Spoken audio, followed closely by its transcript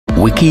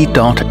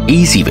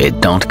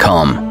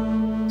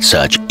wiki.ezvid.com.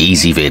 Search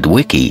Ezvid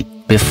Wiki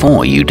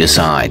before you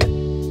decide.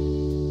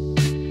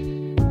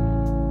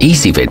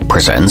 Ezvid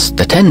presents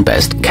the 10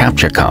 best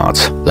capture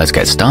cards. Let's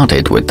get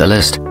started with the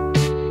list.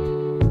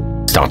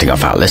 Starting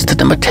off our list at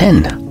number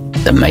 10.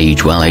 The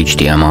Magewell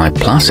HDMI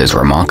Plus is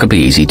remarkably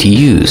easy to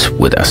use,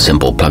 with a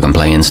simple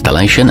plug-and-play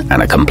installation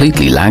and a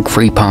completely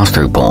lag-free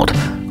pass-through port.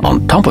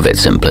 On top of its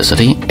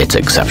simplicity, it's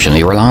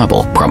exceptionally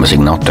reliable,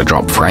 promising not to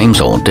drop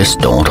frames or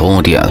distort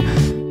audio.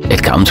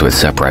 It comes with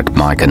separate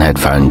mic and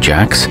headphone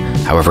jacks,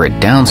 however it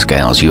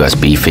downscales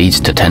USB feeds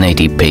to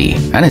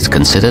 1080p, and it's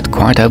considered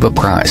quite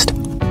overpriced.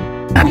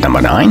 At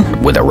number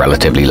 9, with a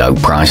relatively low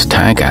price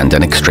tag and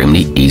an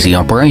extremely easy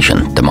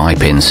operation, the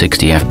mypin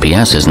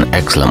 60fps is an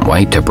excellent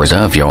way to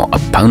preserve your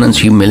opponent's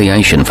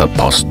humiliation for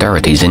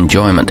posterity's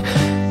enjoyment.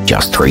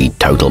 Just 3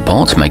 total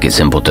ports make it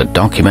simple to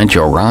document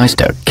your rise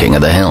to King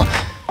of the Hill.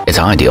 It's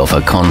ideal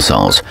for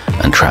consoles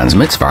and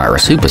transmits via a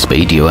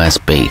super-speed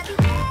USB,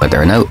 but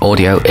there are no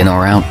audio in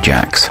or out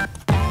jacks.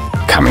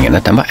 Coming in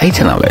at number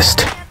 8 on our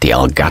list, the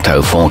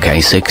Elgato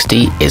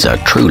 4K60 is a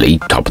truly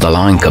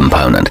top-of-the-line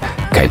component,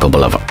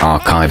 capable of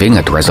archiving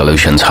at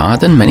resolutions higher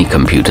than many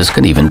computers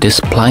can even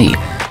display.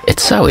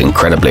 It's so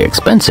incredibly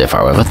expensive,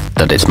 however,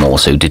 that it's more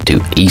suited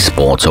to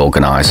esports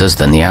organizers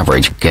than the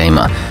average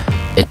gamer.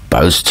 It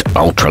boasts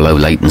ultra-low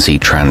latency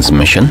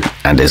transmission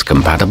and is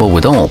compatible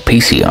with all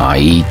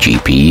PCIe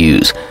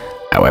GPUs.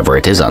 However,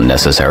 it is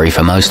unnecessary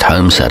for most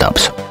home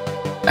setups.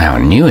 Our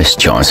newest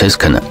choices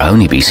can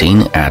only be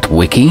seen at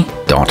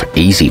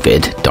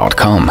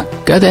wiki.ezvid.com.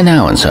 Go there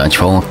now and search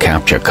for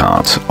capture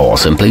cards, or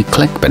simply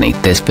click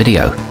beneath this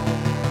video.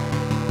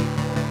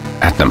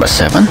 At number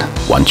 7,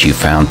 once you've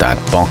found that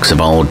box of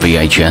old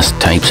VHS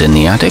tapes in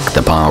the attic,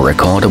 the pyle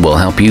recorder will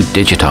help you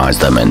digitize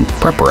them in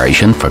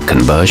preparation for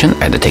conversion,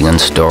 editing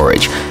and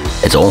storage.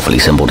 It's awfully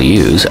simple to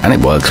use, and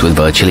it works with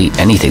virtually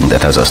anything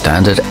that has a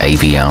standard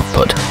AV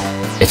output.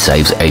 It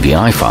saves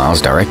AVI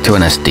files direct to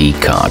an SD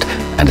card,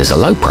 and is a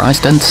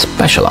low-priced and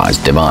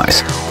specialized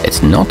device.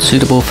 It's not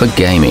suitable for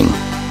gaming.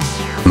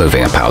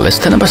 Moving up our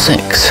list to number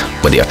 6.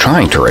 Whether you're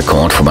trying to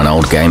record from an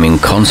old gaming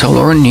console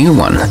or a new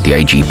one, the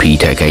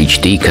agptek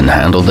HD can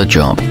handle the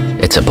job.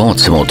 It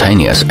supports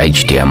simultaneous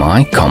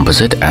HDMI,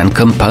 composite and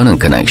component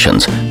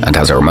connections, and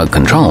has a remote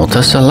control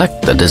to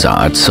select the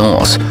desired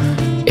source.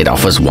 It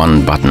offers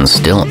one-button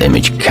still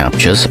image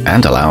captures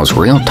and allows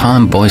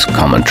real-time voice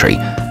commentary.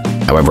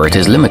 However, it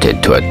is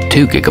limited to a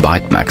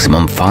 2GB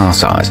maximum file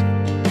size.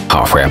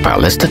 Halfway up our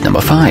list at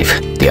number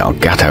 5, the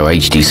Elgato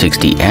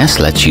HD60S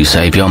lets you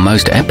save your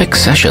most epic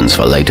sessions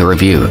for later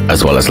review,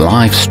 as well as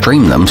live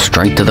stream them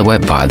straight to the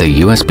web via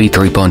the USB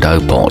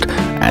 3.0 port,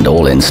 and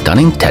all in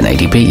stunning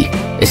 1080p.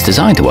 It's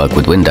designed to work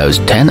with Windows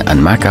 10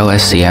 and Mac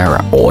OS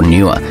Sierra or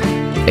newer.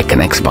 It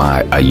connects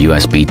via a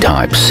USB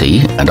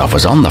Type-C and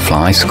offers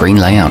on-the-fly screen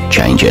layout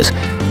changes,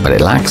 but it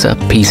lacks a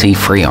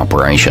PC-free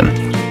operation.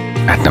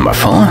 At number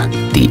 4,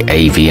 the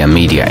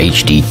avermedia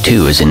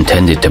HD2 is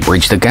intended to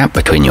bridge the gap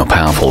between your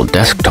powerful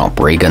desktop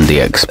rig and the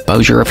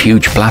exposure of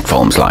huge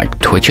platforms like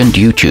Twitch and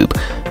YouTube.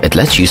 It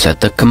lets you set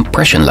the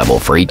compression level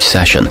for each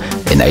session,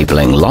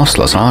 enabling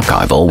lossless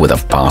archival with a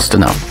fast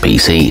enough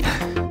PC.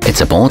 It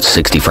supports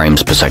 60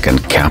 frames per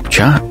second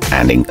capture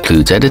and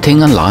includes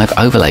editing and live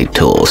overlay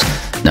tools.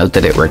 Note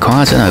that it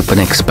requires an open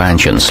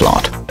expansion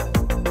slot.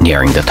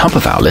 Nearing the top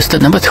of our list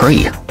at number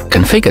 3.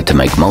 Configured to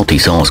make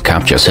multi-source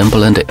capture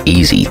simple and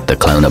easy, the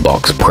Cloner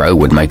Box Pro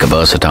would make a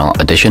versatile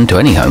addition to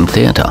any home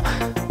theater.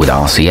 With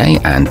RCA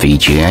and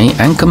VGA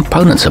and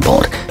component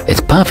support, it's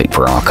perfect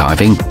for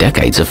archiving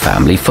decades of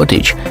family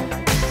footage.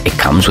 It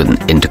comes with an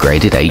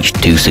integrated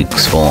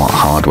H.264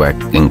 hardware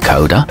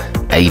encoder,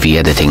 AV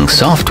editing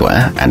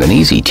software, and an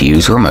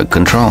easy-to-use remote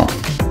control.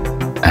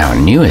 Our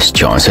newest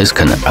choices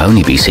can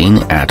only be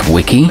seen at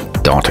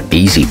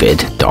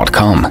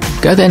wiki.ezvid.com.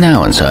 Go there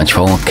now and search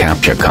for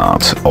capture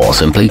cards, or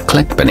simply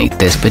click beneath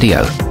this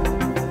video.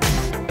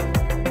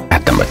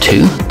 At number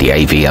 2, the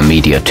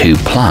avermedia 2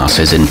 Plus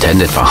is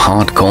intended for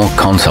hardcore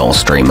console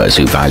streamers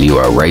who value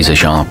a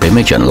razor-sharp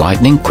image and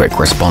lightning quick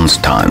response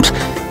times.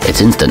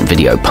 Its instant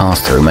video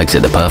pass-through makes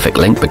it the perfect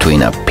link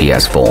between a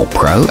PS4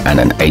 Pro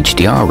and an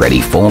HDR-ready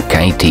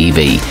 4K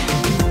TV.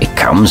 It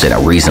comes in a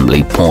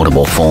reasonably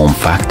portable form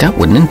factor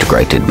with an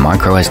integrated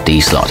microSD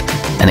slot,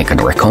 and it can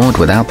record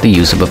without the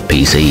use of a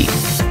PC.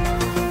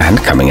 And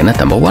coming in at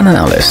number 1 on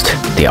our list,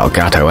 the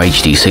Elgato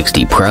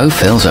HD60 Pro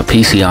fills a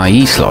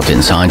PCIe slot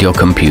inside your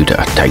computer,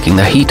 taking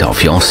the heat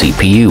off your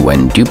CPU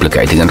when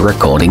duplicating and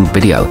recording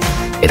video.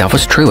 It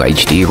offers true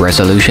HD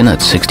resolution at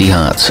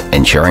 60Hz,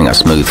 ensuring a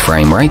smooth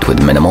frame rate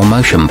with minimal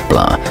motion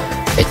blur.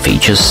 It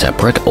features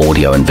separate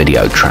audio and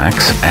video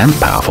tracks and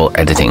powerful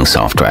editing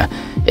software.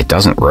 It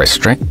doesn't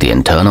restrict the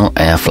internal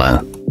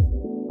airflow.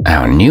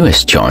 Our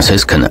newest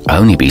choices can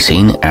only be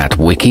seen at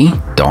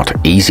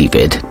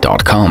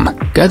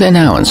wiki.ezvid.com. Go there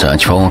now and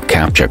search for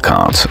capture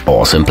cards,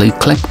 or simply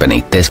click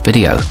beneath this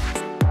video.